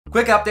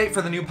Quick update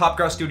for the new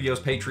PopCross Studios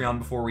Patreon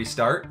before we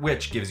start,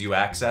 which gives you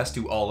access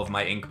to all of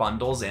my ink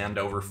bundles and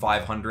over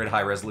 500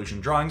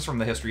 high-resolution drawings from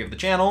the history of the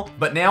channel.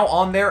 But now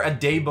on there, a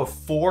day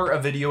before a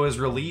video is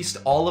released,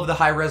 all of the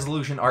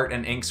high-resolution art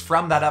and inks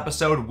from that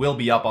episode will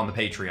be up on the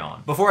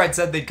Patreon. Before I'd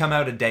said they'd come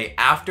out a day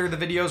after the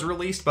video's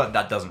released, but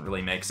that doesn't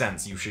really make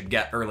sense. You should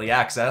get early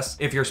access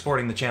if you're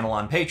supporting the channel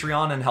on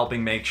Patreon and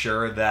helping make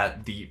sure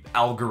that the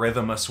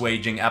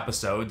algorithm-assuaging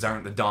episodes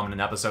aren't the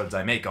dominant episodes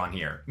I make on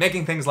here.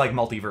 Making things like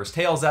Multiverse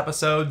Tales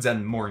episodes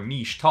and more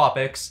niche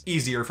topics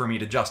easier for me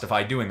to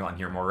justify doing on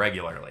here more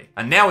regularly.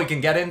 And now we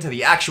can get into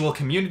the actual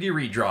community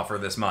redraw for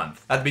this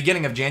month. At the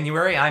beginning of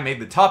January, I made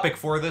the topic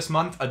for this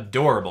month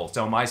adorable,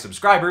 so my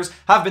subscribers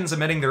have been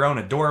submitting their own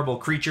adorable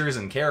creatures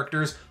and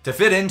characters to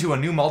fit into a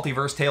new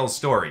Multiverse Tales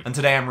story. And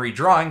today I'm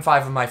redrawing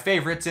 5 of my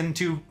favorites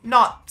into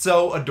not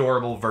so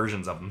adorable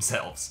versions of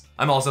themselves.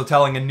 I'm also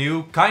telling a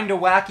new, kinda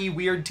wacky,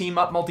 weird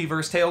team-up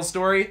Multiverse Tales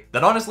story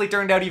that honestly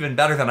turned out even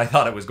better than I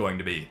thought it was going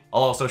to be.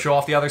 I'll also show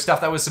off the other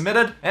stuff that was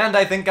submitted, and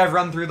I think I've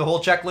run through the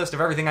whole checklist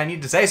of everything I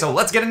need to say, so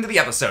let's get into the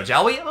episode,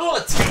 shall we?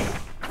 Let's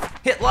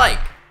hit like,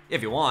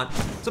 if you want.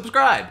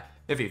 Subscribe,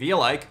 if you feel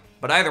like.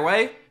 But either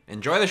way,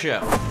 enjoy the show.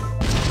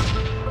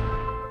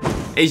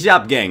 Hey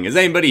shop gang, is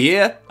anybody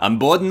here? I'm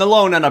bored and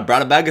alone and I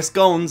brought a bag of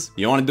scones.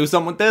 You wanna do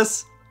something with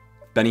this?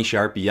 Benny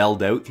Sharp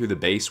yelled out through the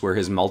base where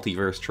his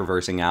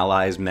multiverse-traversing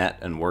allies met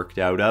and worked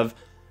out of.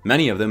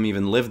 Many of them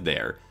even lived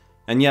there,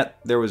 and yet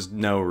there was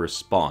no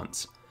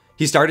response.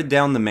 He started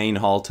down the main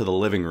hall to the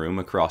living room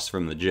across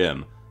from the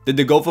gym. Did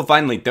the Gopher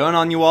finally turn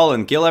on you all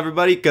and kill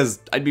everybody? Cause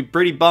I'd be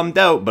pretty bummed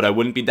out, but I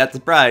wouldn't be that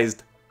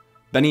surprised.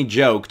 Benny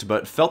joked,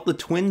 but felt the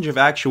twinge of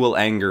actual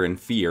anger and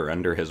fear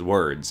under his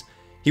words.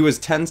 He was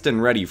tensed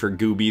and ready for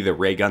Gooby the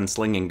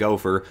ray-gun-slinging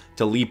Gopher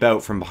to leap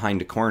out from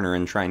behind a corner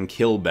and try and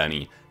kill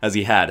Benny, as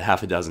he had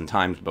half a dozen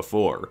times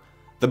before.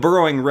 The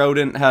burrowing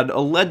rodent had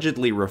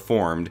allegedly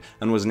reformed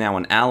and was now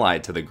an ally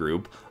to the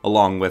group,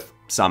 along with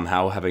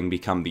somehow having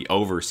become the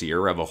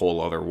overseer of a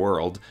whole other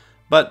world,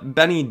 but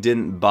Benny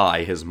didn't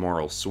buy his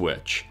moral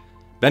switch.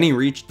 Benny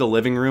reached the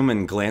living room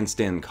and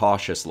glanced in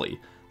cautiously.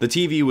 The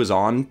TV was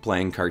on,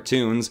 playing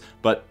cartoons,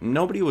 but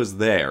nobody was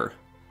there.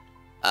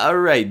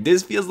 Alright,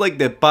 this feels like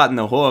the part in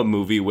a horror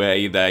movie where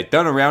either I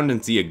turn around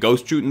and see a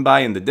ghost shooting by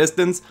in the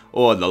distance,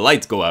 or the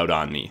lights go out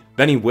on me.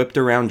 Benny whipped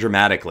around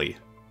dramatically.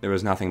 There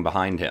was nothing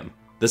behind him.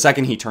 The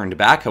second he turned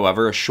back,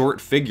 however, a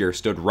short figure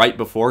stood right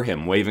before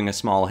him, waving a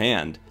small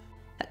hand.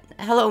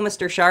 Hello,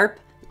 Mr. Sharp.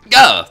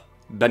 Gah!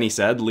 Benny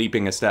said,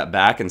 leaping a step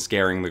back and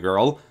scaring the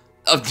girl.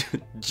 Oh,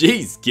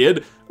 jeez,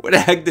 kid, where the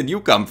heck did you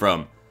come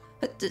from?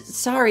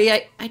 Sorry,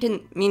 I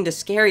didn't mean to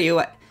scare you.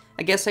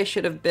 I guess I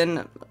should have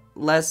been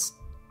less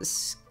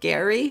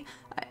scary?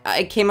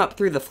 I came up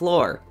through the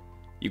floor.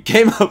 You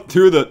came up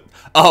through the...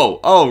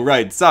 Oh,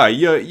 right, sorry.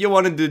 You're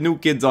one of the new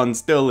kids on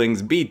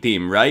Sterling's B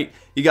team, right?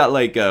 You got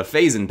like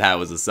phasing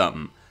powers or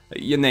something.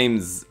 Your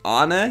name's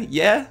Anna,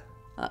 yeah?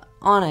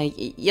 Anna,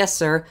 yes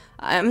sir.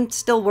 I'm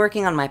still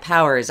working on my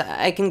powers.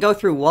 I can go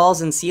through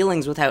walls and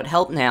ceilings without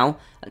help now.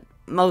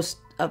 Most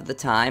of the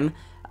time.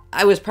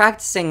 I was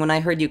practicing when I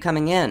heard you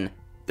coming in.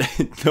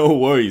 No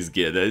worries,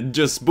 kid. It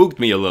just spooked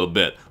me a little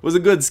bit. It was a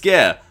good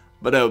scare.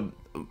 But,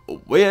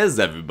 where is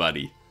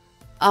everybody?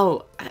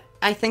 Oh,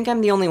 I think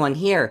I'm the only one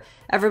here.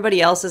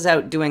 Everybody else is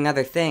out doing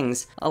other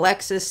things.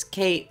 Alexis,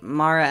 Kate,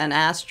 Mara, and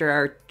Astra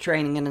are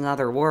training in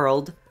another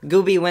world.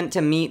 Gooby went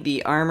to meet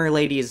the armor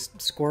lady's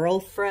squirrel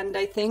friend,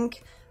 I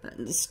think.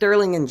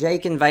 Sterling and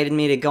Jake invited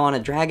me to go on a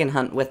dragon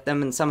hunt with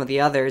them and some of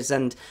the others,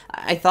 and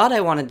I thought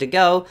I wanted to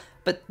go,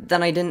 but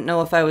then I didn't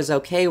know if I was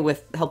okay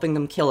with helping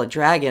them kill a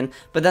dragon,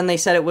 but then they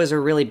said it was a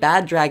really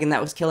bad dragon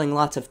that was killing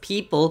lots of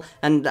people,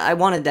 and I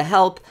wanted to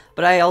help,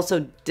 but I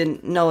also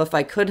didn't know if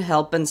I could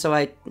help, and so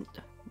I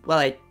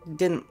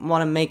didn't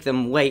want to make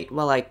them wait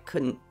while I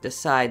couldn't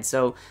decide,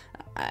 so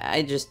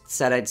I just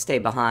said I'd stay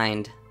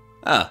behind.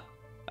 Ah,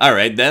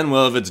 alright then,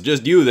 well if it's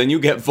just you, then you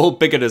get full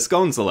pick of the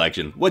scone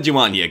selection. What you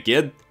want here,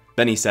 kid?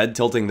 Benny said,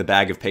 tilting the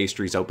bag of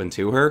pastries open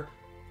to her.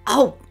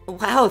 Oh,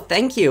 wow,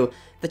 thank you.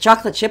 The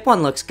chocolate chip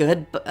one looks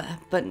good,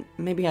 but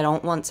maybe I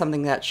don't want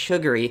something that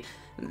sugary.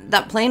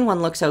 That plain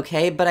one looks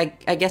okay, but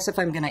I guess if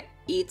I'm gonna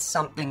eat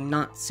something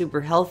not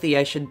super healthy,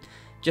 I should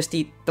just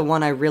eat the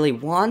one I really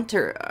want,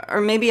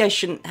 or maybe I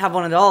shouldn't have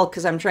one at all,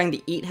 because I'm trying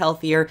to eat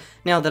healthier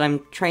now that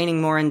I'm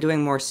training more and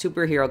doing more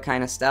superhero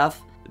kind of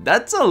stuff.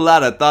 That's a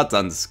lot of thoughts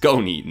on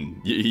scone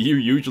eating. You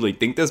usually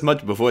think this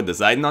much before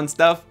deciding on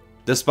stuff?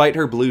 Despite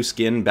her blue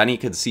skin, Benny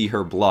could see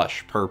her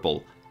blush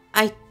purple.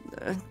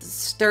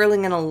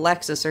 Sterling and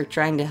Alexis are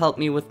trying to help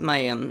me with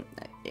my,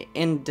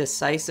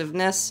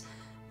 indecisiveness,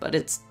 but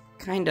it's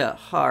kinda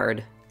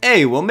hard.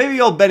 Hey, well maybe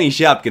old Benny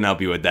Shop can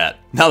help you with that.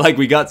 Not like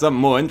we got something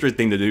more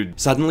interesting to do.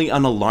 Suddenly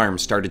an alarm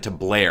started to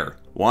blare,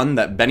 one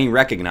that Benny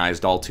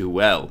recognized all too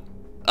well.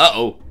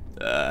 Uh-oh.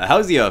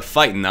 How's ya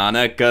fighting,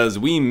 Anna? Cause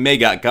we may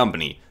got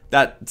company.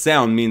 That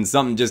sound means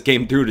something just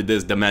came through to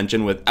this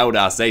dimension without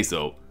our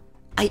say-so.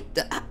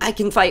 I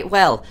can fight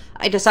well.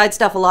 I decide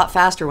stuff a lot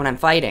faster when I'm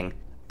fighting.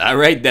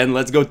 Alright then,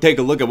 let's go take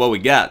a look at what we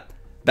got.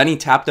 Benny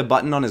tapped a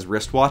button on his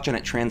wristwatch and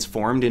it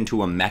transformed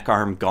into a mech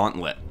arm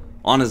gauntlet.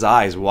 Anna's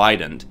eyes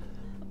widened.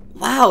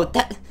 Wow,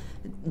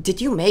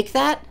 did you make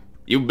that?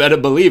 You better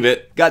believe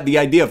it. Got the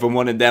idea from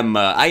one of them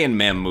Iron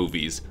Man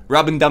movies.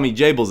 Robin Dummy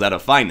Jables at her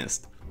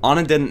finest.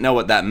 Anna didn't know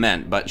what that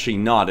meant, but she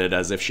nodded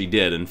as if she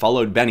did and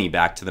followed Benny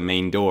back to the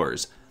main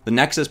doors. The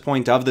nexus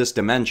point of this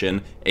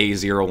dimension,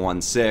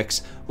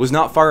 A016, was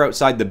not far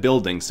outside the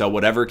building, so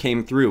whatever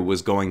came through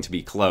was going to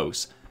be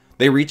close.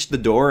 They reached the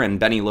door and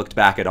Benny looked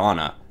back at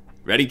Anna.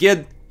 Ready,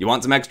 kid? You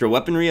want some extra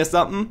weaponry or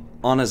something?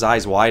 Anna's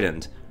eyes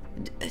widened.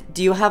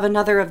 Do you have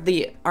another of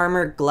the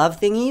armored glove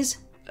thingies?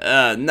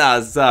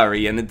 Nah,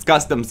 sorry, and it's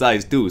custom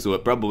size too, so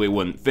it probably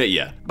wouldn't fit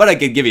you. But I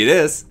could give you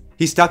this.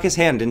 He stuck his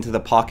hand into the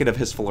pocket of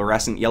his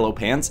fluorescent yellow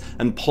pants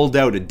and pulled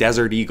out a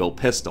Desert Eagle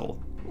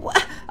pistol.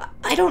 What?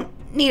 I don't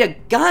need a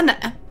gun.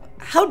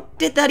 How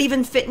did that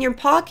even fit in your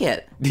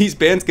pocket? These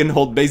pants can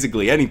hold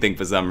basically anything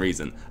for some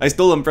reason. I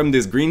stole them from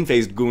this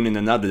green-faced goon in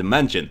another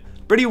dimension.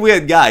 Pretty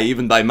weird guy,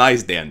 even by my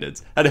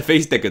standards. Had a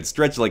face that could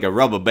stretch like a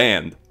rubber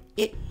band.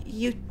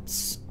 You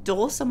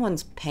stole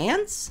someone's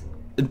pants?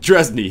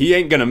 Trust me, he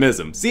ain't gonna miss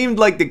him. Seemed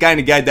like the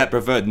kind of guy that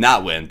preferred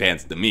not wearing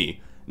pants to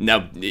me.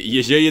 Now,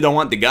 you sure you don't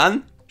want the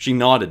gun? She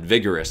nodded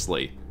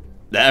vigorously.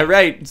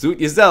 Alright, suit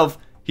yourself.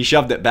 He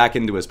shoved it back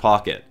into his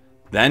pocket.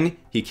 Then,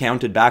 he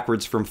counted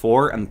backwards from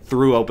 4 and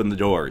threw open the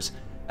doors.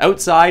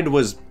 Outside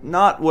was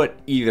not what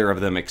either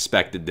of them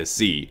expected to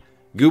see.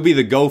 Gooby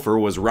the Gopher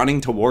was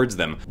running towards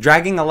them,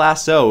 dragging a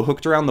lasso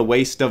hooked around the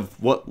waist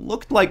of what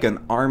looked like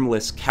an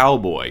armless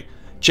cowboy.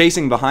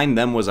 Chasing behind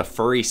them was a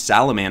furry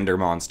salamander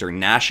monster,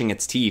 gnashing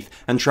its teeth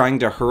and trying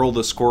to hurl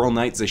the Squirrel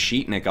Knight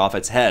Zashitnik off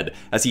its head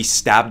as he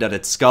stabbed at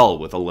its skull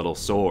with a little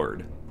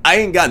sword. I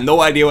ain't got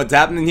no idea what's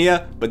happening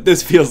here, but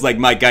this feels like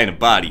my kind of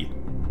body.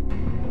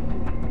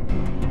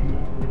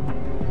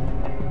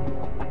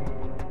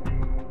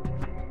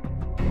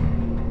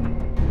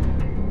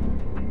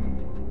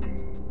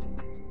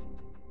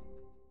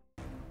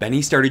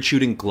 Benny started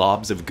shooting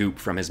globs of goop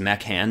from his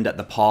mech hand at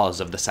the paws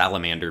of the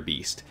salamander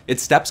beast.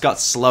 Its steps got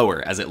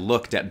slower as it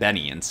looked at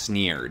Benny and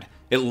sneered.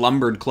 It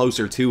lumbered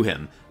closer to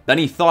him.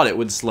 Benny thought it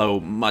would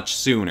slow much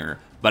sooner,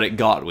 but it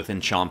got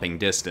within chomping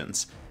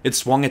distance. It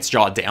swung its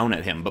jaw down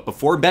at him, but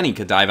before Benny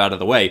could dive out of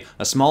the way,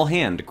 a small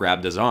hand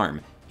grabbed his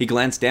arm. He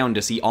glanced down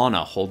to see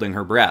Anna holding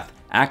her breath,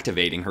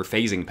 activating her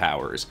phasing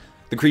powers.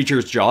 The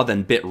creature's jaw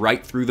then bit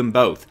right through them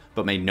both,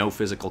 but made no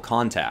physical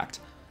contact.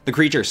 The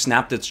creature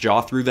snapped its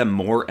jaw through them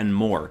more and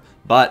more,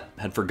 but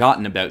had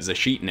forgotten about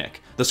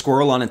Zashitnik. The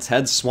squirrel on its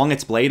head swung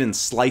its blade and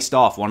sliced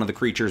off one of the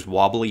creature's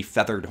wobbly,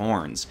 feathered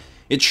horns.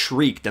 It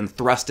shrieked and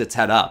thrust its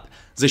head up.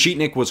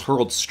 Zashitnik was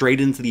hurled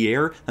straight into the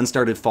air and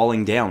started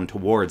falling down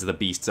towards the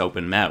beast's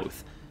open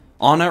mouth.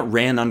 Anna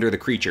ran under the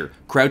creature,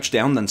 crouched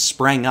down, then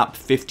sprang up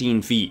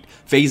 15 feet,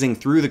 phasing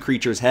through the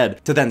creature's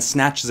head to then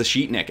snatch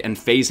Zashitnik and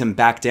phase him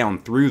back down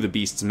through the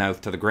beast's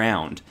mouth to the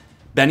ground.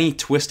 Benny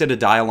twisted a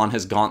dial on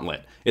his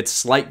gauntlet. Its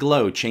slight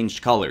glow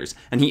changed colors,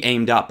 and he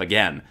aimed up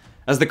again.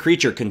 As the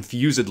creature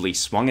confusedly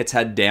swung its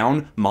head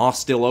down, maw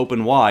still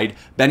open wide,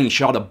 Benny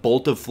shot a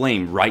bolt of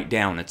flame right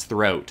down its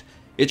throat.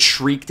 It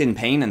shrieked in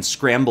pain and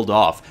scrambled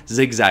off,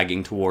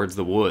 zigzagging towards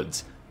the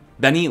woods.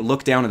 Benny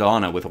looked down at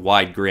Anna with a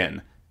wide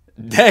grin.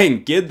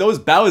 Dang, kid, those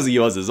powers of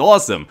yours is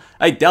awesome.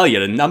 I tell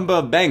you, the number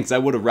of banks I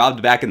would have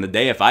robbed back in the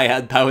day if I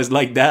had powers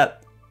like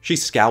that. She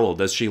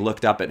scowled as she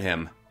looked up at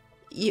him.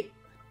 You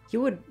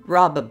would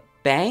rob a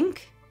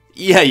bank?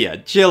 Yeah,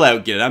 chill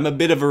out, kid. I'm a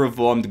bit of a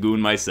reformed goon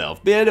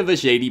myself. Bit of a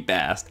shady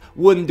past.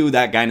 Wouldn't do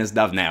that kind of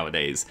stuff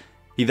nowadays.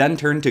 He then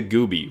turned to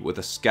Gooby with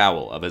a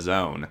scowl of his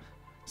own.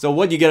 So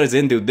what'd you get us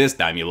into this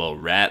time, you little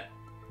rat?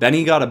 Then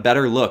he got a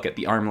better look at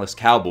the armless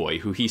cowboy,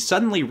 who he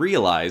suddenly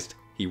realized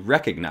he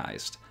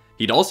recognized.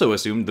 He'd also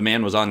assumed the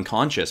man was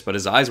unconscious, but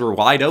his eyes were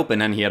wide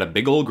open and he had a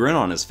big old grin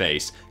on his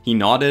face. He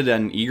nodded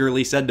and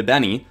eagerly said to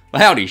Benny,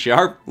 Howdy,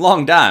 Sharp.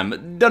 Long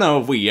time.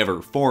 Dunno if we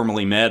ever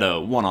formally met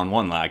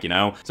one-on-one like, you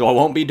know, so I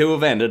won't be too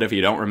offended if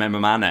you don't remember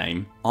my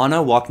name.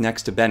 Anna walked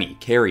next to Benny,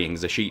 carrying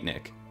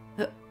Zashitnik.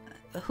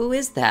 Who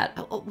is that?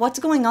 What's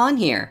going on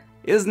here?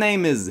 His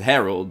name is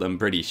Harold, I'm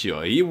pretty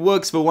sure. He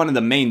works for one of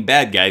the main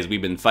bad guys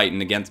we've been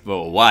fighting against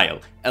for a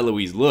while,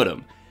 Elloise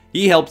Ludum.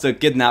 He helps her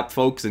kidnap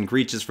folks and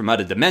creatures from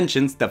other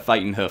dimensions to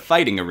fight in her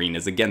fighting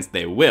arenas against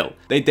their will.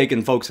 They've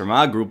taken folks from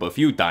our group a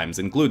few times,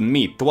 including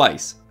me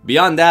twice.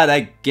 Beyond that,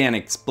 I can't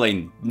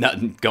explain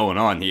nothing going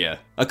on here.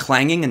 A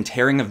clanging and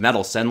tearing of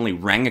metal suddenly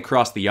rang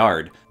across the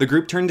yard. The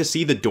group turned to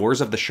see the doors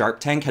of the shark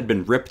tank had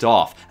been ripped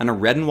off, and a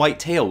red and white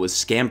tail was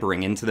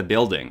scampering into the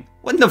building.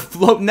 What in the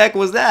floating heck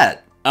was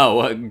that?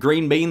 Oh,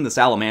 Green Bean, the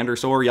salamander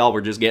saur y'all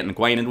were just getting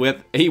acquainted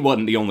with. He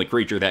wasn't the only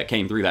creature that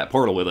came through that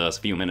portal with us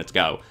a few minutes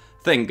ago.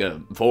 Think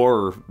 4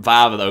 or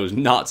 5 of those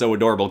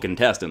not-so-adorable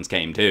contestants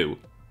came too.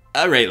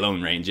 Alright,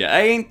 Lone Ranger,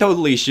 I ain't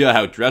totally sure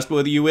how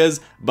trustworthy you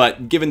is,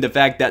 but given the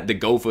fact that the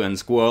Gopher and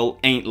Squirrel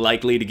ain't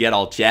likely to get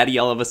all chatty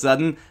all of a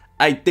sudden,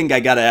 I think I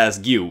gotta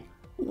ask you,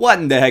 what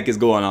in the heck is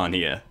going on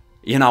here?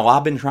 You know,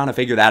 I've been trying to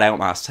figure that out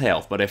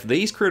myself, but if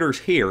these critters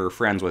here are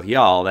friends with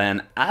y'all,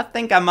 then I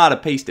think I might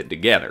have pieced it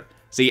together.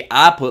 See,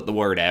 I put the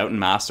word out in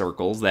my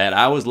circles that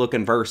I was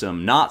looking for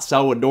some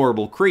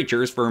not-so-adorable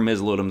creatures for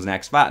Ms. Ludum's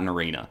next fighting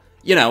arena.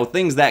 You know,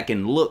 things that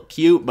can look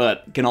cute,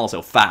 but can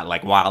also fight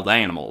like wild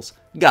animals.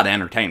 You gotta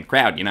entertain the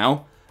crowd, you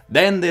know?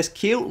 Then this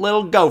cute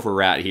little gopher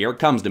right here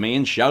comes to me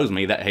and shows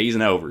me that he's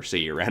an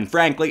overseer, and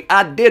frankly,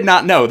 I did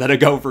not know that a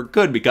gopher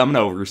could become an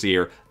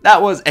overseer.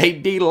 That was a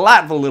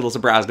delightful little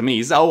surprise to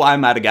me, so I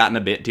might have gotten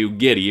a bit too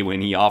giddy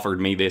when he offered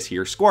me this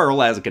here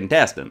squirrel as a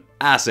contestant.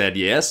 I said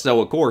yes,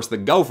 so of course the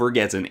gopher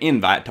gets an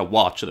invite to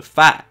watch the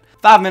fight.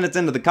 5 minutes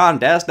into the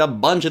contest, a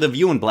bunch of the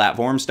viewing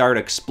platforms start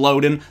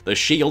exploding, the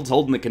shields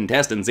holding the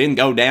contestants in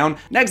go down.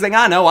 Next thing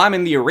I know, I'm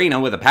in the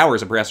arena with a power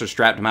suppressor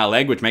strapped to my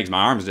leg, which makes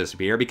my arms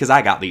disappear because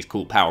I got these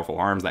cool powerful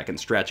arms that can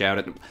stretch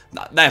out.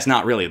 That's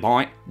not really the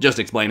point, just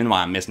explaining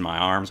why I'm missing my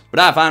arms. But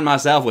I find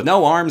myself with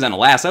no arms and a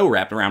lasso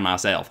wrapped around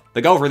myself.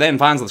 The gopher then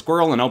finds the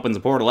squirrel and opens a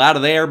portal out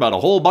of there, but a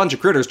whole bunch of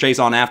critters chase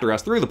on after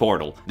us through the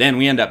portal. Then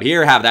we end up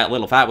here, have that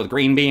little fight with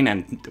Green Bean,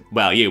 and,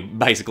 well, you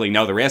basically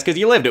know the rest because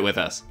you lived it with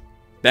us.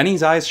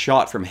 Benny's eyes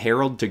shot from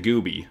Harold to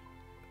Gooby.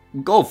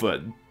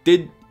 Gopher,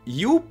 did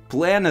you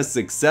plan a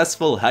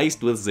successful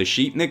heist with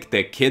Zashitnik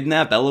to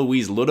kidnap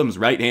Elloise Ludum's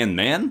right-hand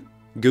man?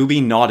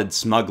 Gooby nodded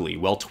smugly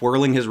while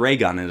twirling his ray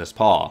gun in his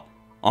paw.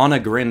 Anna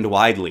grinned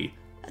widely.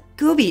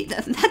 Gooby,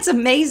 that's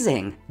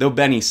amazing! Though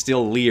Benny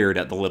still leered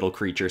at the little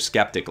creature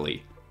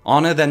skeptically.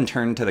 Anna then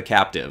turned to the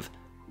captive.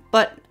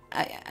 But,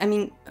 I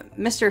mean,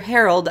 Mr.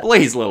 Harold...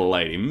 Please, little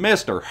lady,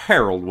 Mr.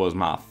 Harold was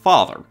my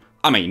father.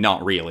 I mean,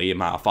 not really.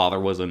 My father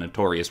was a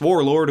notorious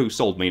warlord who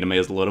sold me to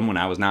Ms. Ludum when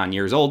I was 9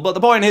 years old, but the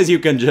point is you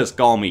can just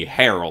call me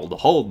Harold.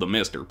 Hold the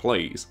mister,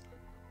 please.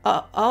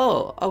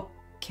 Oh,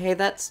 okay,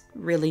 that's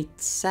really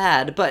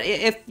sad. But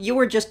if you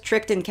were just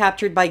tricked and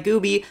captured by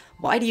Gooby,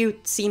 why do you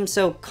seem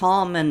so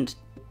calm and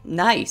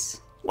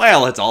nice?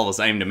 Well, it's all the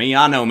same to me.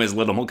 I know Ms.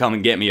 Ludum will come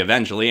and get me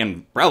eventually,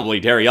 and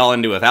probably tear y'all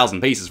into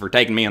 1,000 pieces for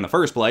taking me in the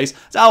first place,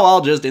 so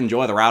I'll just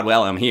enjoy the ride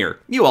while I'm here.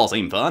 You all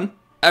seem fun.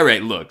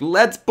 Alright, look,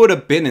 let's put a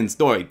pin in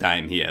story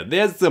time here.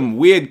 There's some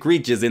weird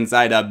creatures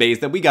inside our base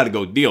that we gotta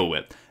go deal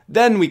with.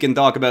 Then we can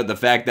talk about the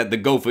fact that the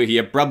gopher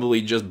here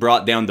probably just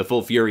brought down the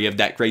full fury of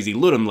that crazy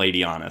Ludum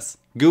lady on us.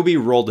 Gooby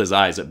rolled his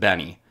eyes at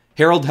Benny.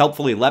 Harold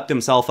helpfully leapt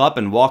himself up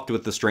and walked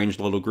with the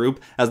strange little group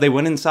as they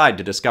went inside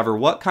to discover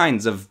what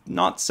kinds of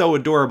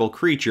not-so-adorable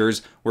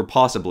creatures were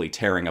possibly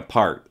tearing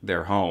apart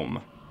their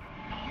home.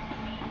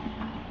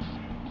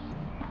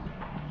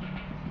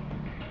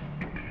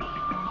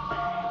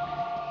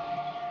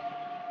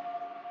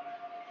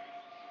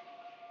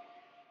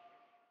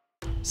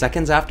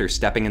 Seconds after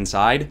stepping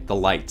inside, the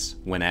lights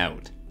went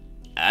out.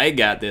 I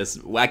got this.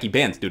 Wacky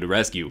Pants do the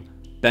rescue.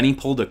 Benny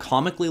pulled a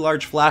comically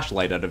large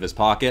flashlight out of his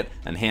pocket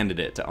and handed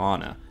it to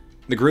Anna.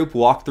 The group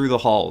walked through the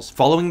halls,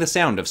 following the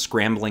sound of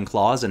scrambling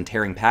claws and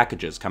tearing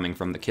packages coming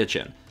from the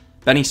kitchen.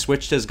 Benny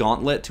switched his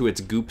gauntlet to its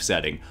goop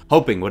setting,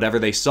 hoping whatever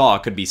they saw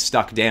could be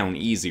stuck down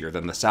easier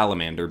than the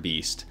salamander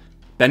beast.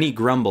 Benny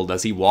grumbled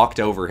as he walked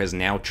over his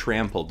now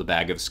trampled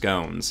bag of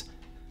scones.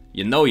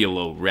 You know, you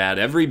little rat,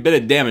 every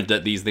bit of damage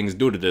that these things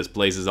do to this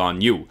place is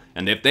on you,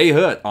 and if they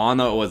hurt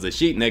Anna or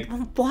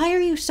Zashitnik... Why are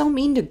you so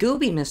mean to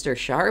Gooby, Mr.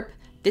 Sharp?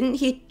 Didn't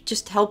he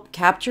just help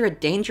capture a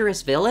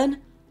dangerous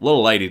villain?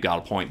 Little lady's got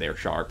a point there,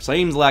 Sharp.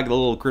 Seems like the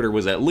little critter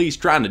was at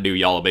least trying to do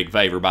y'all a big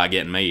favor by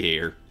getting me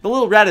here. The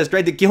little rat has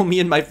tried to kill me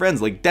and my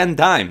friends like 10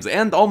 times,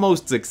 and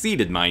almost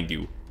succeeded, mind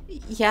you.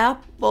 Yeah,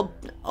 well,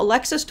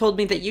 Alexis told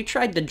me that you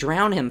tried to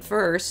drown him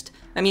first.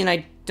 I mean,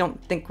 I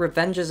don't think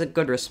revenge is a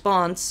good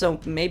response,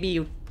 so maybe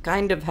you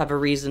kind of have a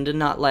reason to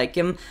not like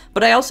him,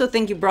 but I also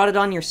think you brought it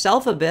on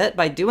yourself a bit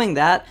by doing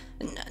that.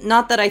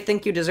 Not that I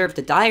think you deserve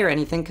to die or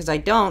anything, because I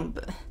don't,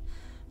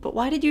 but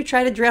why did you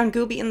try to drown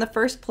Gooby in the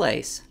first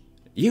place?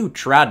 You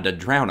tried to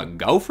drown a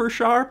gopher,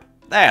 Sharp?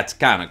 That's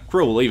kinda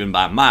cruel even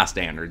by my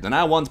standards, and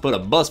I once put a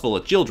bus full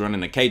of children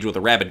in a cage with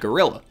a rabid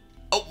gorilla.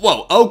 Oh,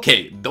 whoa,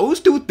 okay, those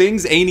two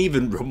things ain't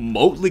even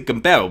remotely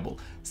comparable.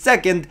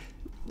 Second,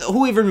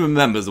 who even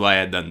remembers why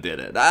I done did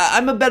it?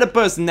 I'm a better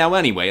person now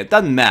anyway, it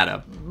doesn't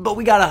matter. But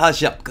we gotta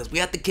hush up, because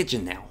we're at the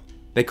kitchen now.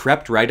 They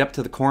crept right up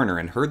to the corner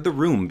and heard the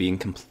room being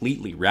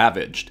completely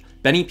ravaged.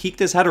 Benny peeked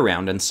his head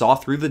around and saw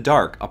through the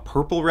dark a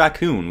purple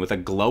raccoon with a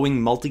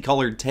glowing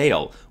multicolored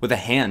tail with a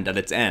hand at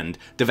its end,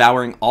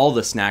 devouring all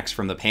the snacks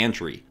from the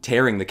pantry,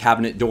 tearing the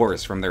cabinet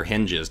doors from their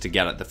hinges to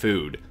get at the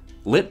food.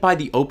 Lit by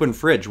the open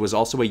fridge was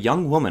also a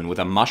young woman with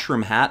a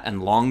mushroom hat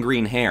and long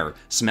green hair,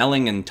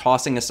 smelling and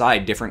tossing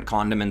aside different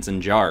condiments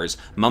and jars,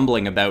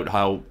 mumbling about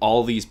how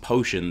all these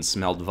potions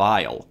smelled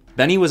vile.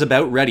 Benny was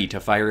about ready to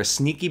fire a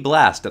sneaky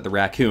blast at the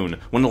raccoon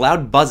when a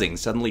loud buzzing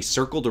suddenly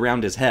circled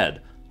around his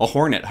head. A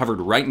hornet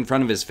hovered right in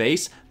front of his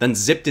face, then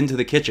zipped into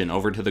the kitchen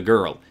over to the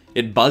girl.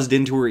 It buzzed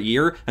into her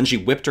ear, and she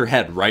whipped her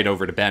head right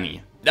over to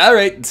Benny.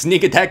 Alright,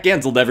 sneak attack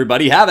cancelled,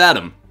 everybody, have at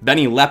him!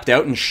 Benny leapt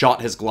out and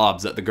shot his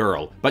globs at the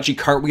girl, but she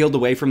cartwheeled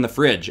away from the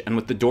fridge, and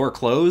with the door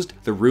closed,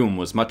 the room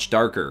was much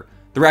darker.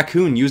 The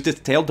raccoon used its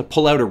tail to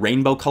pull out a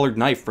rainbow-colored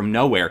knife from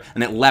nowhere,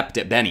 and it leapt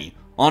at Benny.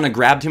 Anna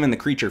grabbed him and the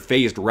creature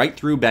phased right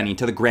through Benny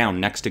to the ground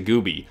next to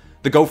Gooby.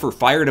 The gopher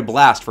fired a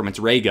blast from its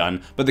ray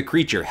gun, but the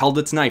creature held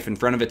its knife in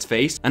front of its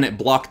face and it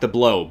blocked the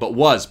blow, but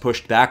was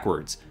pushed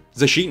backwards.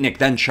 Zashitnik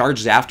then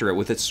charged after it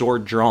with its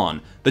sword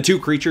drawn. The two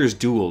creatures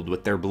dueled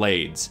with their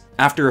blades.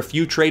 After a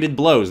few traded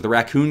blows, the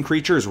raccoon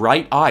creature's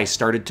right eye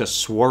started to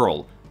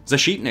swirl.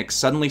 Zashitnik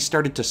suddenly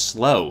started to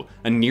slow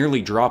and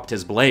nearly dropped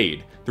his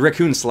blade. The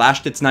raccoon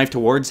slashed its knife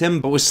towards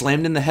him, but was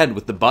slammed in the head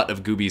with the butt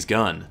of Gooby's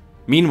gun.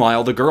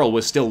 Meanwhile, the girl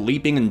was still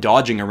leaping and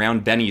dodging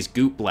around Benny's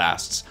goop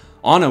blasts.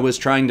 Anna was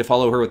trying to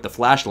follow her with the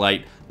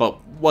flashlight,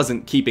 but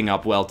wasn't keeping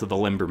up well to the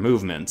limber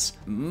movements.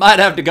 Might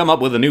have to come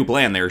up with a new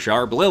plan there,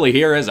 Sharp. Lily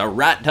here is a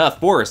rat-tough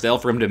forest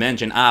elf from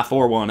dimension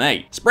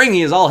I-418.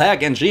 Springy as all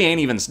heck, and she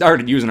ain't even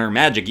started using her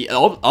magic yet.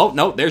 Oh,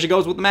 no, there she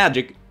goes with the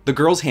magic. The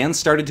girl's hands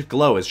started to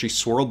glow as she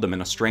swirled them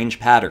in a strange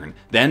pattern,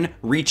 then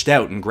reached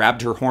out and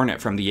grabbed her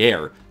hornet from the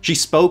air. She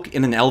spoke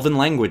in an elven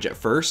language at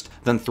first,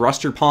 then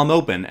thrust her palm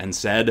open and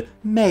said,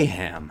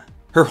 "Mayhem."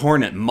 Her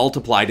hornet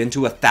multiplied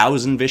into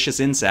 1,000 vicious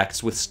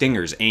insects with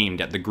stingers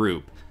aimed at the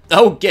group.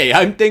 Okay,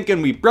 I'm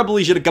thinking we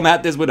probably should have come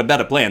at this with a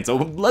better plan, so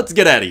let's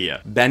get out of here.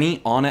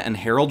 Benny, Anna, and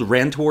Harold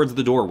ran towards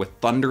the door with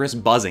thunderous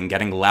buzzing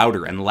getting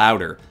louder and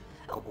louder.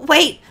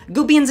 Wait!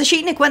 Gooby and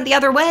Zashitnik went the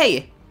other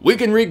way! We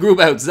can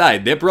regroup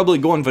outside, they're probably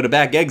going for the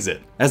back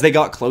exit. As they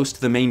got close to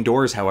the main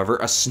doors, however,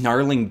 a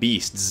snarling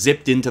beast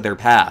zipped into their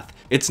path.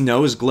 Its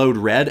nose glowed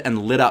red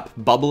and lit up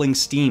bubbling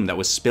steam that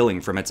was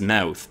spilling from its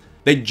mouth.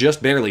 They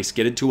just barely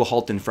skidded to a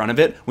halt in front of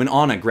it when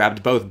Anna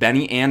grabbed both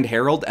Benny and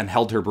Harold and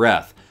held her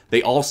breath.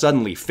 They all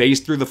suddenly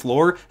phased through the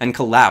floor and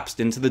collapsed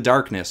into the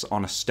darkness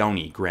on a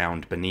stony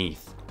ground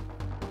beneath.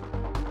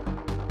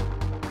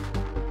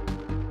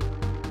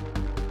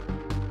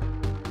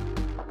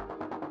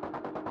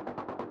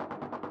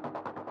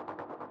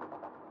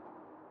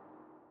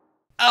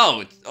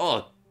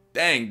 Oh,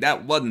 dang,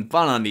 that wasn't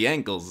fun on the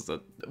ankles.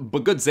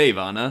 But good save,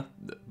 Anna.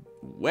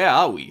 Where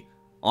are we?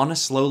 Anna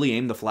slowly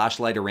aimed the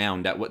flashlight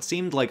around at what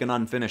seemed like an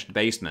unfinished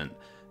basement.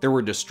 There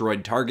were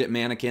destroyed target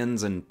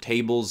mannequins and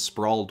tables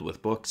sprawled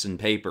with books and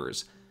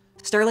papers.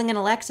 Sterling and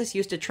Alexis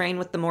used to train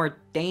with the more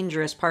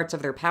dangerous parts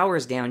of their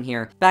powers down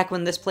here, back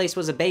when this place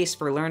was a base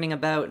for learning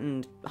about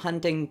and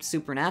hunting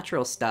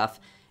supernatural stuff.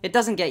 It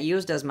doesn't get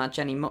used as much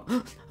anymore.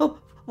 Oh,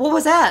 what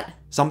was that?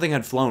 Something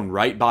had flown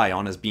right by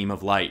Anna's beam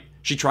of light.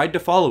 She tried to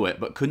follow it,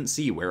 but couldn't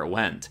see where it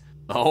went.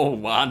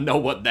 Oh, I know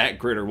what that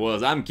critter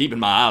was. I'm keeping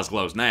my eyes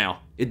closed now.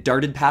 It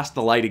darted past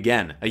the light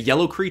again, a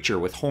yellow creature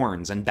with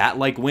horns and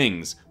bat-like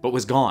wings, but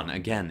was gone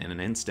again in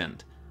an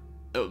instant.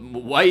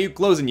 Why are you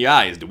closing your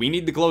eyes? Do we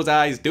need to close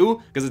our eyes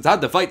too? Because it's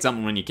hard to fight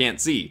something when you can't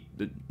see.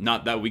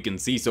 Not that we can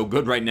see so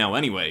good right now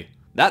anyway.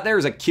 That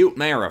there's a cute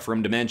Mara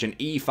from dimension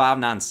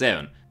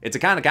E597. It's a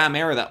kind of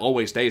chimera that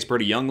always stays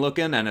pretty young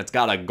looking, and it's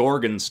got a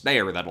Gorgon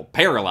stare that'll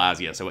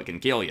paralyze you so it can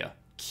kill you.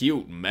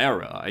 Cute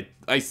Mara.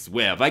 I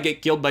swear, if I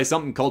get killed by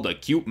something called a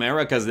cute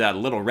Mara because of that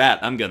little rat,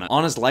 I'm gonna...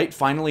 Anna's light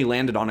finally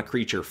landed on a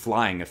creature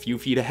flying a few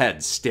feet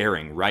ahead,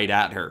 staring right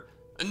at her.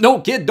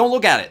 No, kid, don't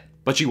look at it!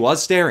 But she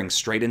was staring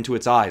straight into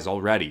its eyes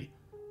already.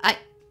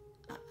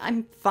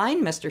 I'm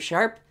fine, Mr.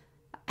 Sharp.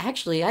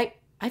 Actually,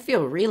 I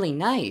feel really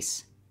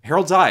nice.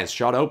 Harold's eyes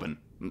shot open.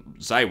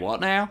 Say what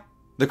now?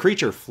 The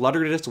creature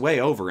fluttered its way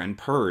over and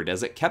purred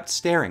as it kept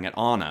staring at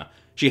Anna.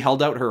 She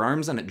held out her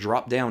arms and it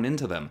dropped down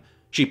into them.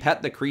 She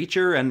pet the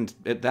creature, and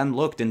it then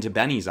looked into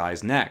Benny's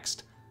eyes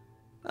next.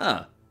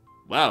 Huh.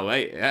 Wow,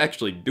 I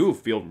actually do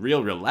feel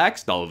real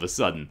relaxed all of a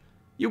sudden.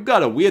 You've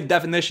got a weird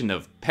definition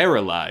of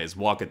paralyzed,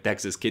 Walker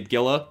Texas Kid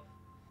Killer.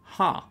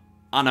 Huh.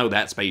 I know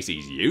that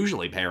species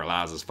usually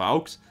paralyzes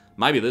folks.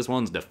 Maybe this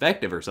one's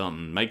defective or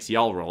something, makes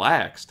y'all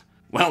relaxed.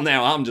 Well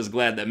now, I'm just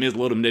glad that Ms.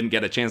 Ludum didn't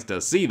get a chance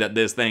to see that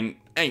this thing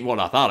ain't what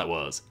I thought it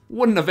was.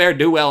 Wouldn't have fared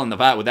too well in the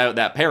fight without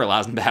that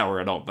paralyzing power,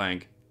 I don't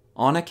think.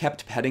 Anna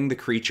kept petting the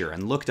creature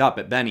and looked up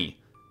at Benny.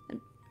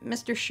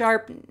 Mr.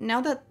 Sharp, now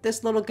that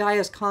this little guy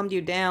has calmed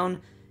you down,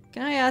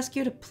 can I ask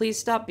you to please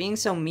stop being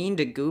so mean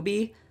to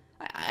Gooby?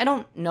 I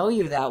don't know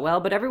you that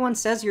well, but everyone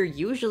says you're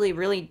usually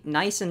really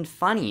nice and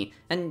funny,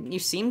 and you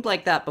seemed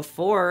like that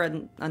before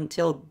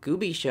until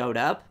Gooby showed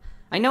up.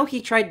 I know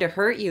he tried to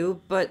hurt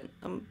you, but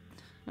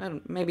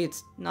maybe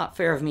it's not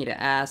fair of me to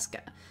ask.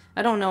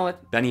 I don't know if...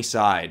 Benny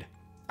sighed.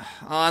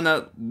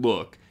 Anna,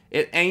 look.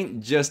 It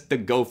ain't just the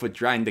gopher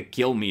trying to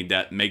kill me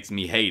that makes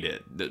me hate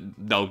it.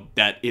 Though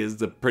that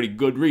is a pretty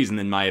good reason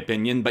in my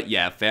opinion, but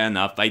yeah, fair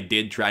enough, I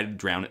did try to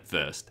drown it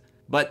first.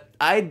 But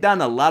I'd done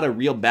a lot of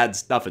real bad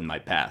stuff in my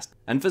past,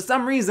 and for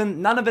some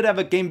reason, none of it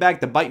ever came back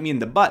to bite me in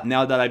the butt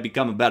now that I've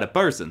become a better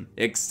person.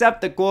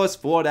 Except, of course,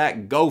 for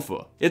that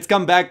gopher. It's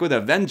come back with a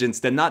vengeance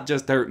to not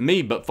just hurt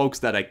me, but folks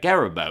that I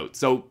care about.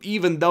 So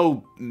even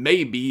though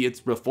maybe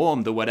it's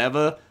reformed or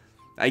whatever,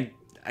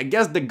 I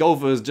guess the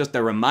gopher is just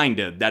a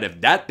reminder that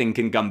if that thing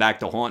can come back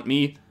to haunt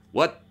me,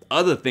 what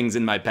other things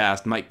in my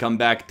past might come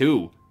back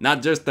too.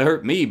 Not just to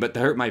hurt me, but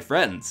to hurt my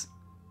friends.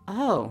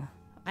 Oh,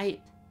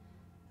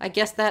 I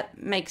guess that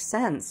makes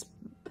sense.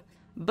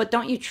 But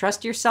don't you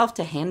trust yourself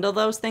to handle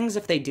those things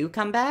if they do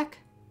come back?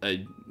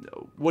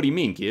 What do you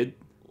mean, kid?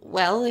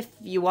 Well, if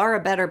you are a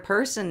better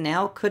person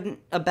now, couldn't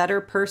a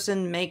better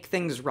person make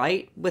things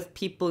right with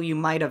people you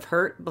might have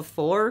hurt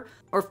before?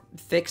 Or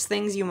fix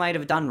things you might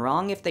have done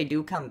wrong if they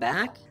do come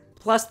back?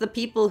 Plus, the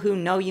people who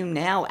know you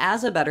now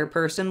as a better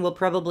person will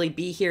probably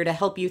be here to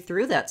help you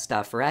through that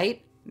stuff,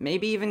 right?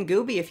 Maybe even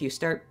Gooby if you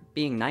start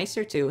being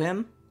nicer to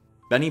him.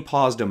 Benny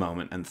paused a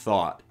moment and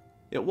thought.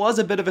 It was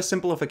a bit of a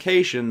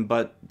simplification,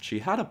 but she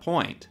had a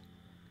point.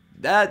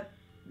 That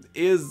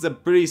is a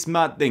pretty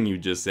smart thing you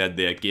just said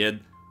there,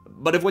 kid.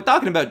 But if we're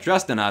talking about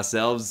trusting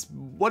ourselves,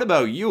 what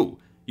about you?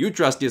 You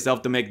trust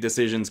yourself to make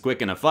decisions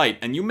quick in a fight,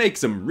 and you make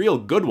some real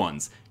good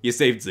ones. You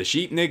saved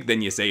Zashitnik,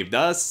 then you saved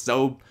us,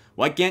 so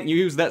why can't you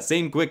use that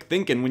same quick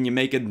thinking when you're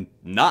making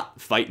not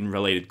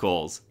fighting-related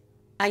calls?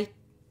 I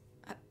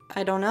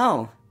don't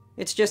know.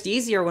 It's just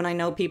easier when I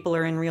know people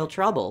are in real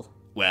trouble.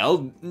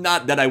 Well,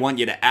 not that I want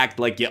you to act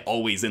like you're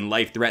always in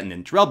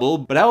life-threatening trouble,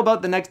 but how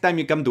about the next time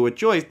you come to a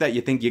choice that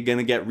you think you're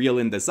gonna get real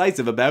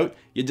indecisive about,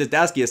 you just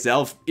ask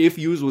yourself, if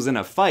yous was in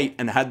a fight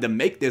and had to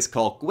make this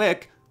call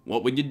quick,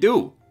 what would you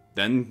do?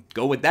 Then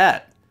go with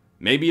that.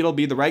 Maybe it'll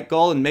be the right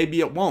call and maybe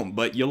it won't,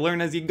 but you'll learn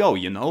as you go,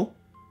 you know?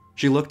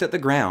 She looked at the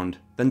ground,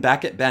 then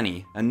back at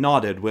Benny, and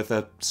nodded with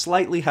a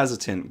slightly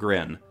hesitant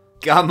grin.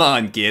 Come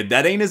on, kid,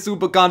 that ain't a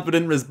super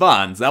confident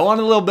response. I want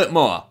a little bit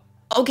more.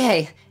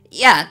 Okay,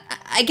 yeah,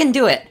 I can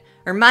do it.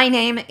 Or my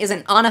name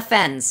isn't on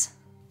offense.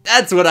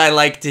 That's what I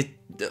like to...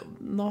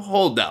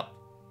 Hold up.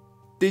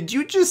 Did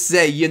you just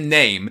say your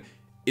name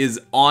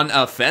is on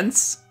a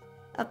fence?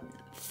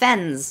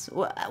 Fens,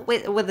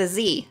 with a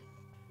Z.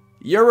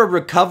 You're a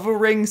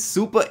recovering,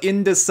 super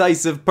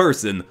indecisive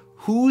person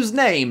whose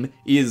name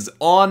is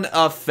on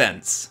a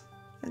fence.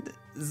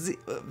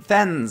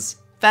 Fens.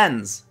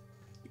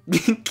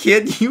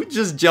 Kid, you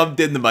just jumped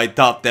into my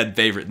top 10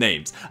 favorite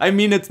names. I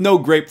mean, it's no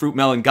Grapefruit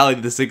Melancholy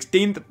the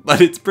 16th, but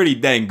it's pretty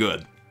dang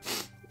good.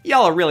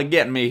 Y'all are really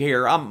getting me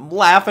here. I'm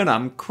laughing,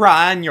 I'm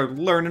crying, you're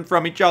learning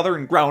from each other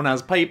and growing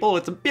as people.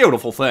 It's a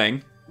beautiful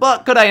thing.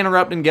 But could I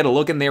interrupt and get a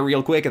look in there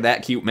real quick at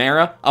that cute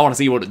Mara? I want to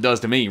see what it does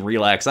to me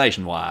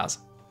relaxation-wise.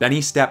 Benny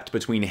stepped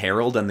between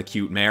Harold and the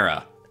cute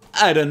Mara.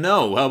 I don't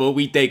know, how about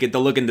we take it to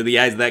look into the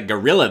eyes of that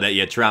gorilla that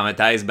you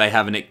traumatized by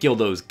having it kill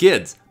those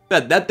kids?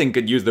 Bet that thing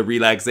could use the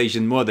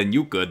relaxation more than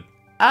you could.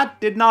 I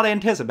did not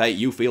anticipate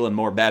you feeling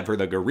more bad for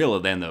the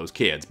gorilla than those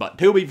kids, but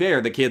to be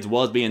fair, the kids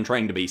was being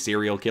trained to be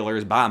serial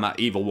killers by my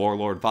evil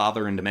warlord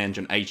father in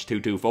Dimension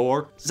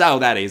H224, so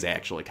that is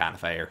actually kind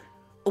of fair.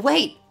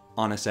 Wait!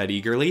 Anna said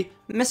eagerly.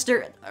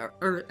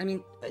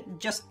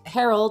 Just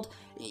Harold,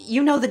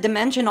 you know the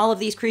dimension all of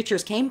these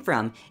creatures came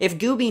from. If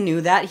Gooby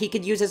knew that, he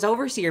could use his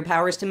overseer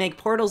powers to make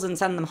portals and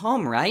send them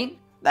home, right?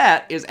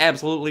 That is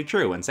absolutely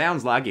true, and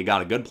sounds like you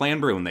got a good plan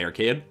brewing there,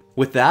 kid.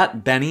 With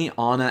that, Benny,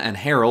 Anna, and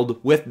Harold,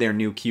 with their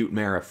new cute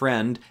Mara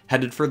friend,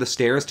 headed for the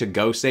stairs to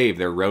go save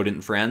their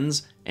rodent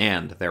friends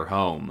and their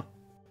home.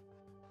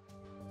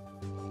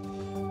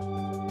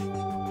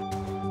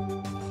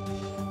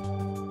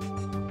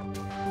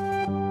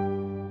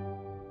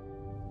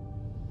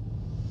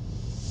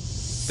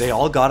 They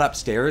all got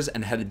upstairs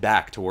and headed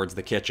back towards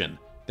the kitchen.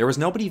 There was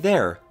nobody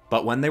there,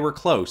 but when they were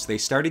close, they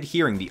started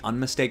hearing the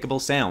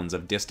unmistakable sounds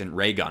of distant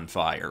ray gun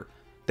fire.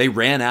 They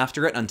ran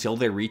after it until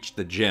they reached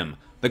the gym.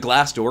 The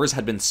glass doors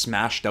had been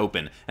smashed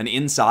open, and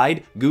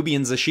inside, Gooby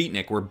and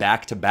Zashitnik were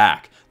back to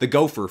back. The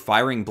Gopher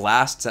firing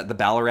blasts at the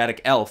Balleratic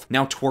elf,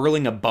 now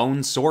twirling a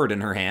bone sword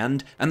in her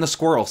hand, and the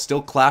squirrel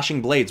still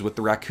clashing blades with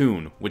the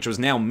raccoon, which was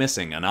now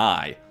missing an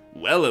eye.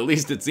 Well, at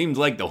least it seems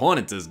like the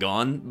Hornets is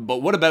gone,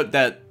 but what about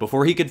that?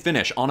 Before he could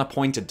finish, Anna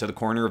pointed to the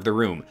corner of the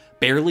room.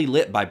 Barely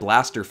lit by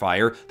blaster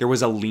fire, there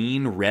was a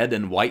lean red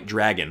and white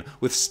dragon,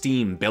 with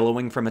steam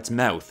billowing from its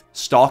mouth,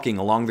 stalking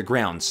along the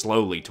ground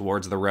slowly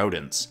towards the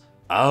rodents.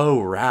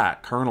 Oh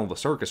right, Colonel the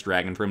Circus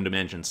Dragon from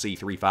Dimension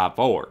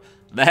C354.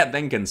 That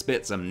thing can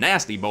spit some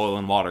nasty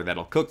boiling water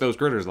that'll cook those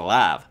critters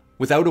alive.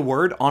 Without a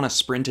word, Anna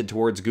sprinted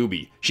towards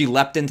Gooby. She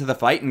leapt into the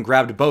fight and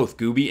grabbed both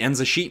Gooby and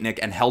Zashitnik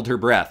and held her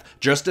breath,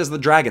 just as the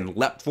dragon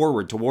leapt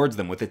forward towards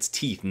them with its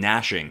teeth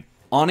gnashing.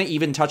 Anna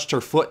even touched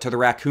her foot to the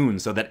raccoon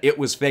so that it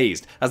was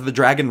phased, as the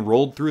dragon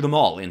rolled through them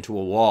all into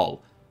a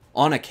wall.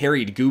 Anna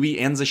carried Gooby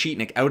and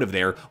Zashitnik out of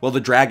there, while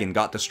the dragon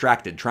got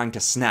distracted trying to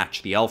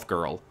snatch the elf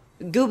girl.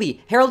 Gooby,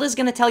 Harold is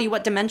gonna tell you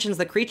what dimensions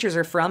the creatures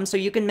are from so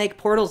you can make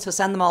portals to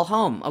send them all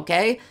home,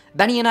 okay?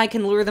 Benny and I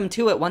can lure them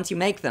to it once you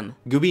make them.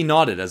 Gooby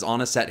nodded as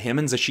Anna set him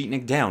and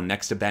Zashitnik down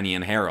next to Benny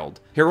and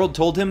Harold. Harold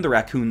told him the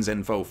raccoon's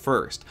info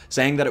first,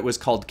 saying that it was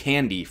called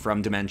Candy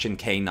from Dimension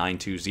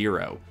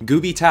K920.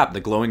 Gooby tapped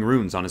the glowing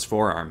runes on his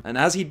forearm, and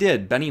as he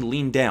did, Benny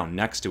leaned down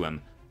next to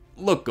him.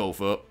 Look,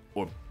 Gopher,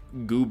 or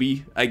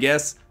Gooby, I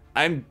guess.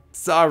 I'm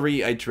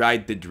sorry I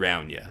tried to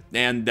drown you,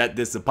 and that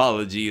this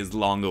apology is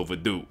long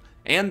overdue.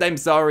 And I'm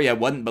sorry I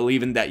wasn't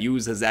believing that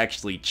yous has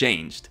actually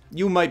changed.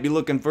 You might be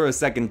looking for a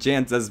second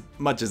chance as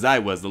much as I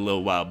was a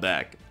little while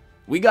back.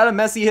 We got a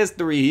messy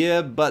history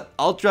here, but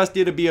I'll trust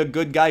you to be a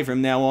good guy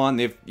from now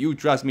on if you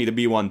trust me to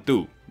be one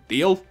too.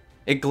 Deal?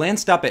 It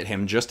glanced up at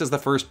him just as the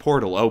first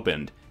portal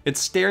opened. It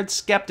stared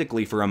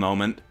skeptically for a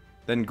moment,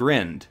 then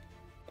grinned.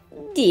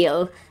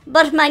 Deal.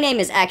 But my name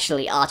is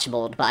actually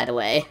Archibald, by the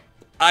way.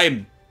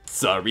 I'm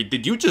sorry,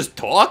 did you just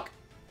talk?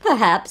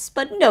 Perhaps,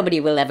 but nobody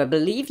will ever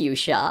believe you,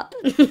 Sharp.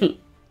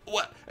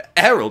 What?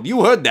 Harold,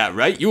 you heard that,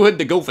 right? You heard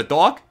the gopher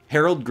talk?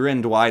 Harold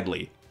grinned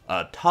widely.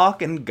 A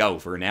talking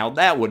gopher, now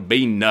that would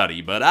be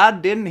nutty, but I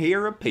didn't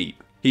hear a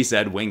peep, he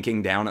said,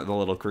 winking down at the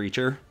little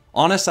creature.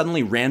 Anna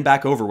suddenly ran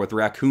back over with the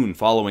raccoon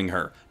following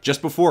her.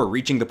 Just before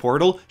reaching the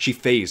portal, she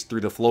phased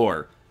through the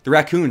floor. The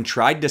raccoon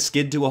tried to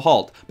skid to a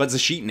halt, but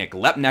Zashitnik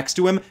leapt next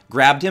to him,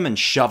 grabbed him, and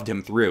shoved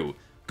him through.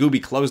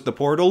 Gooby closed the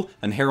portal,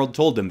 and Harold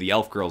told him the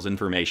elf girl's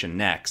information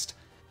next.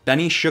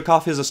 Benny shook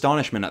off his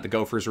astonishment at the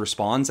gopher's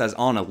response as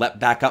Anna leapt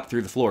back up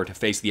through the floor to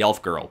face the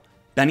elf girl.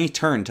 Benny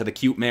turned to the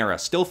cute Mara,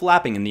 still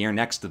flapping in the air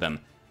next to them.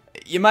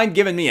 You mind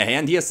giving me a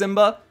hand here,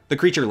 Simba? The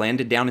creature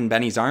landed down in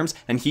Benny's arms,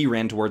 and he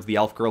ran towards the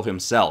elf girl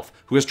himself,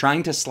 who was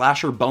trying to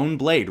slash her bone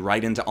blade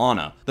right into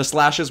Anna. The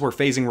slashes were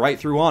phasing right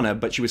through Anna,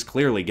 but she was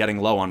clearly getting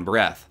low on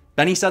breath.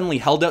 Benny suddenly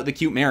held out the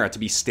cute Mara to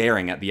be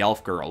staring at the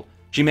elf girl.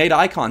 She made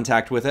eye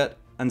contact with it,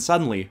 and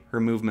suddenly her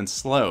movements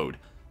slowed.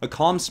 A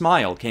calm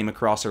smile came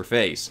across her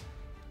face.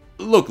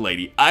 Look,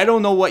 lady, I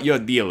don't know what your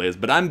deal is,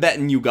 but I'm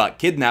betting you got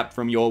kidnapped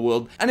from your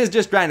world and is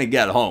just trying to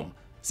get home.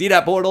 See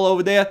that portal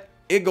over there?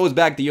 It goes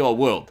back to your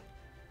world.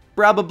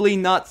 Probably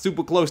not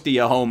super close to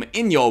your home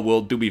in your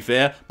world, to be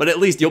fair, but at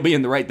least you'll be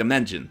in the right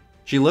dimension.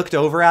 She looked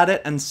over at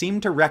it and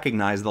seemed to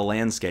recognize the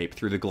landscape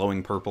through the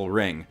glowing purple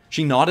ring.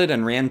 She nodded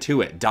and ran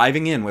to it,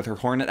 diving in with her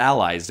hornet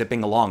allies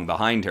zipping along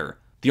behind her.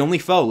 The only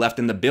foe left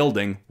in the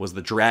building was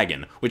the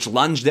dragon, which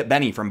lunged at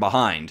Benny from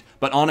behind,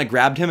 but Anna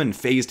grabbed him and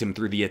phased him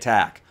through the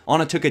attack.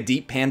 Anna took a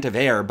deep pant of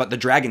air, but the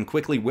dragon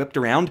quickly whipped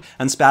around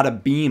and spat a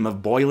beam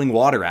of boiling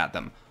water at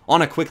them.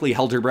 Anna quickly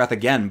held her breath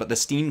again, but the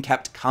steam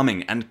kept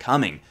coming and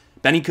coming.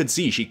 Benny could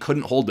see she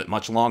couldn't hold it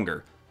much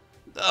longer.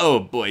 Oh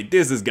boy,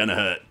 this is gonna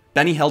hurt.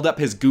 Benny held up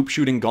his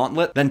goop-shooting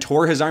gauntlet, then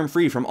tore his arm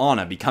free from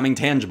Anna, becoming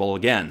tangible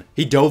again.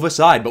 He dove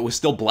aside but was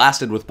still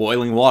blasted with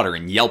boiling water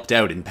and yelped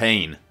out in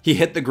pain. He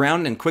hit the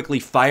ground and quickly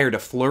fired a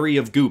flurry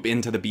of goop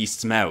into the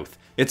beast's mouth.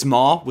 Its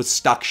maw was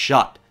stuck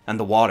shut, and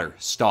the water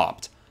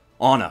stopped.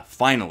 Anna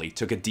finally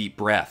took a deep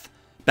breath.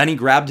 Benny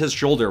grabbed his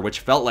shoulder,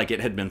 which felt like it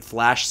had been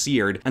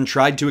flash-seared, and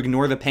tried to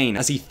ignore the pain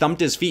as he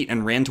thumped his feet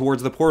and ran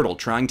towards the portal,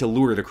 trying to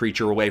lure the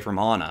creature away from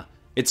Anna.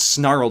 It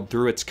snarled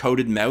through its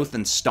coated mouth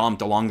and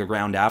stomped along the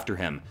ground after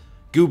him.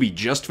 Gooby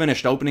just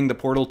finished opening the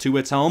portal to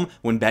its home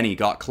when Benny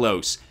got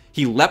close.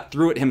 He leapt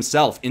through it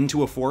himself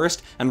into a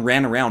forest and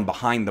ran around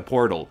behind the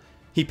portal.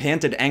 He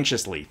panted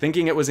anxiously,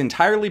 thinking it was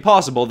entirely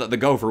possible that the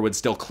gopher would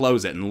still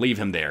close it and leave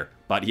him there,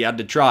 but he had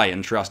to try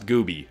and trust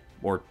Gooby,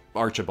 or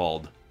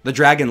Archibald. The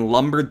dragon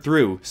lumbered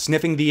through,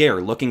 sniffing the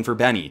air looking for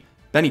Benny.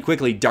 Benny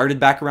quickly darted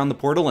back around the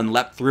portal and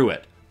leapt through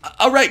it.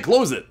 Alright,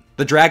 close it!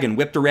 The dragon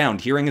whipped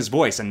around, hearing his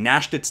voice, and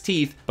gnashed its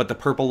teeth, but the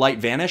purple light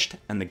vanished,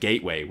 and the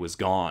gateway was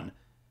gone.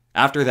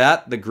 After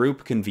that, the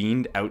group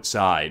convened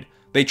outside.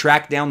 They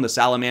tracked down the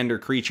salamander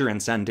creature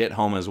and sent it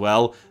home as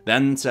well,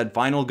 then said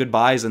final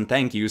goodbyes and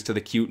thank yous to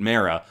the cute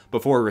Mara,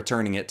 before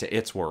returning it to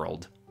its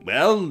world.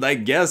 Well, I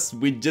guess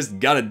we just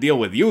gotta deal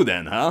with you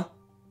then, huh?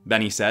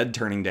 Benny said,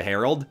 turning to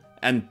Harold.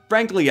 And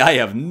frankly, I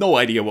have no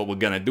idea what we're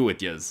gonna do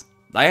with yous.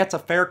 That's a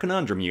fair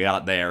conundrum you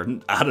got there.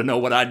 I don't know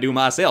what I'd do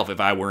myself if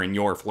I were in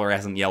your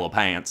fluorescent yellow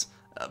pants.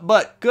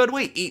 But could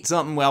we eat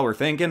something while we're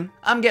thinking?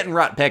 I'm getting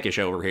rot peckish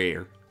over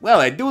here. Well,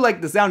 I do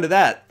like the sound of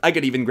that. I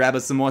could even grab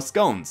us some more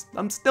scones.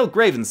 I'm still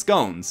craving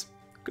scones.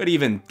 Could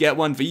even get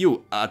one for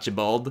you,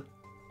 Archibald.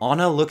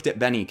 Anna looked at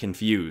Benny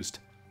confused.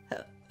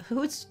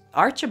 Who's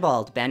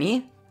Archibald,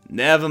 Benny?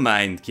 Never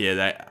mind, kid.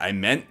 I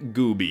meant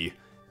Gooby.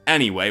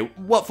 Anyway,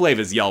 what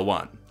flavors y'all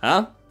want?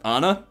 Huh?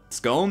 Anna?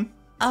 Scone?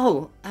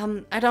 Oh,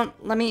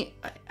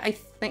 I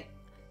think...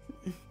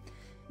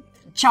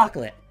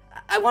 Chocolate.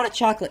 I want a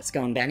chocolate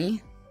scone,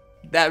 Benny.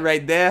 That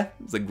right there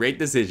was a great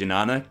decision,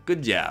 Anna.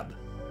 Good job.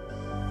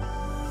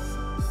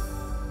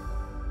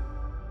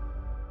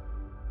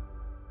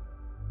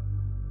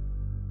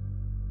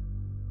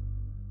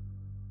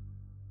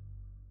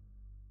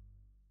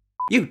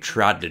 You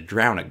tried to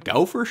drown a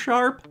gopher,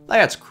 Sharp?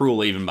 That's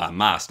cruel even by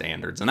my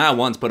standards, and I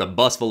once put a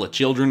bus full of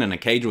children in a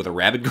cage with a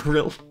rabbit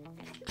gorilla.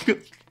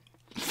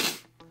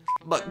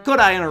 But could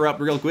I interrupt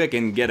real quick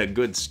and get a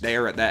good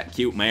stare at that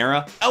cute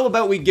Mara? How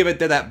about we give it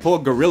to that poor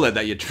gorilla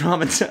that you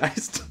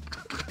traumatized?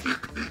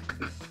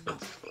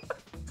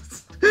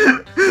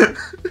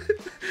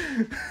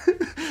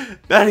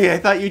 Benny, I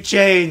thought you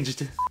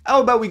changed.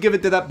 How about we give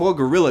it to that poor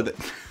gorilla that...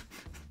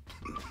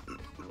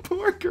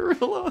 Poor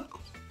gorilla.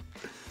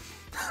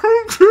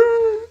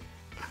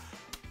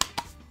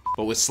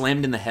 But was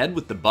slammed in the head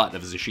with the butt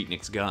of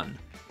Zashitnik's gun.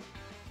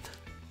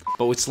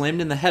 But was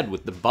slammed in the head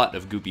with the butt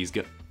of Goopy's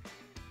gun.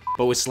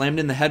 But was slammed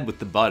in the head with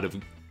the butt of...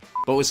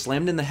 But was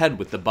slammed in the head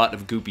with the butt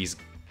of Goopy's...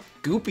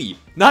 Goopy!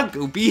 Not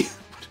Goopy!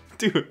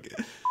 Dude.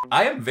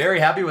 I am very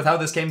happy with how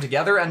this came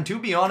together, and to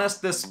be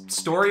honest, this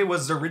story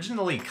was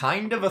originally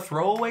kind of a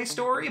throwaway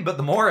story, but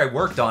the more I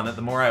worked on it,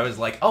 the more I was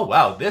like, oh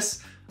wow,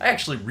 this I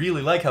actually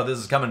really like how this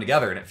is coming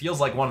together, and it feels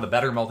like one of the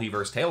better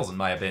multiverse tales in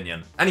my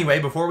opinion.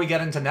 Anyway, before we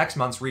get into next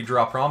month's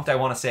redraw prompt, I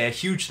want to say a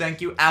huge thank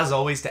you, as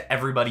always, to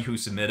everybody who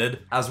submitted,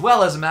 as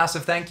well as a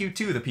massive thank you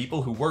to the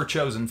people who were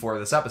chosen for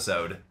this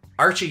episode.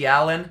 Archie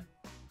Allen,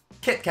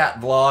 KitKat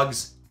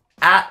Vlogs,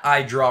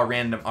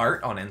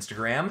 @IDrawRandomArt on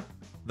Instagram,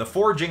 The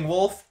Forging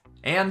Wolf,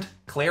 and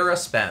Clara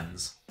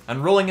Spens.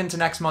 And rolling into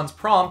next month's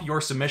prompt, your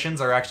submissions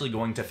are actually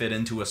going to fit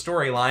into a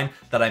storyline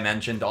that I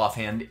mentioned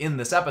offhand in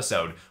this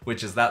episode,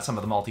 which is that some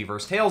of the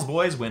Multiverse Tales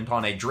boys went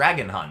on a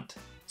dragon hunt.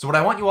 So what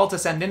I want you all to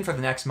send in for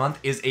the next month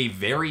is a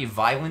very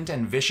violent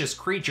and vicious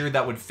creature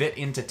that would fit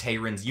into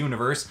Tayrin's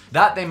universe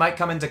that they might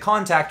come into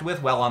contact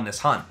with while on this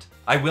hunt.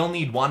 I will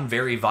need one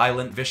very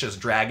violent, vicious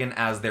dragon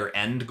as their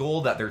end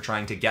goal that they're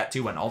trying to get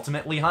to and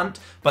ultimately hunt,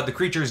 but the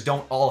creatures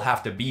don't all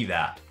have to be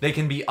that. They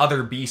can be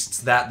other beasts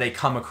that they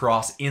come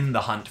across in the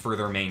hunt for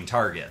their main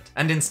target.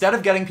 And instead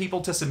of getting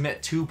people to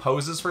submit 2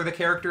 poses for the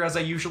character as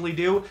I usually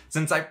do,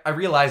 since I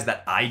realize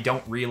that I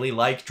don't really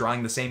like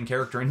drawing the same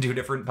character in 2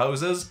 different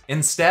poses,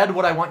 instead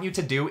what I want you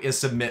to do is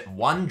submit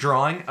 1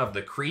 drawing of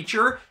the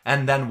creature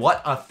and then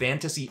what a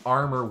fantasy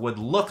armor would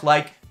look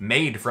like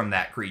made from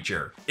that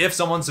creature. If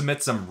someone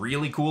submits some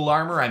really cool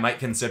armor, I might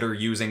consider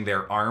using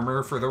their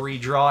armor for the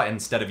redraw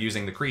instead of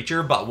using the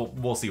creature, but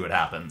we'll see what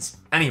happens.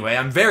 Anyway,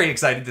 I'm very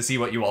excited to see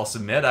what you all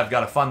submit. I've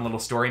got a fun little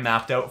story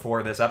mapped out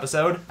for this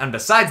episode. And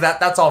besides that,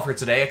 that's all for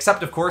today,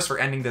 except of course for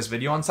ending this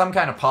video on some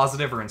kind of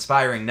positive or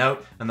inspiring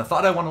note. And the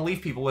thought I want to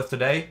leave people with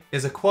today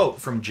is a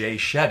quote from Jay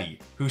Shetty,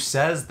 who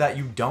says that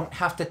you don't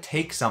have to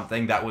take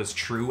something that was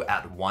true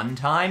at one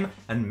time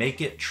and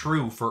make it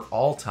true for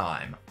all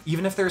time.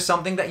 Even if there's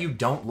something that you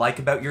don't like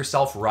about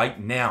yourself right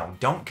now,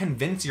 don't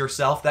convince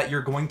yourself that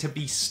you're going to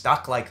be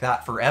stuck like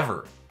that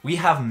forever. We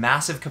have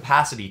massive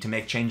capacity to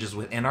make changes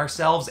within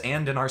ourselves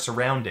and in our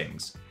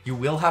surroundings. You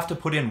will have to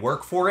put in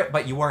work for it,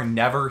 but you are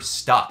never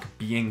stuck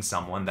being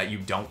someone that you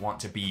don't want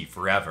to be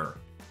forever.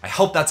 I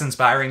hope that's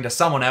inspiring to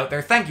someone out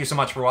there. Thank you so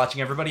much for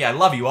watching, everybody. I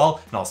love you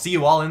all, and I'll see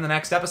you all in the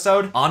next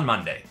episode on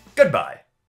Monday. Goodbye.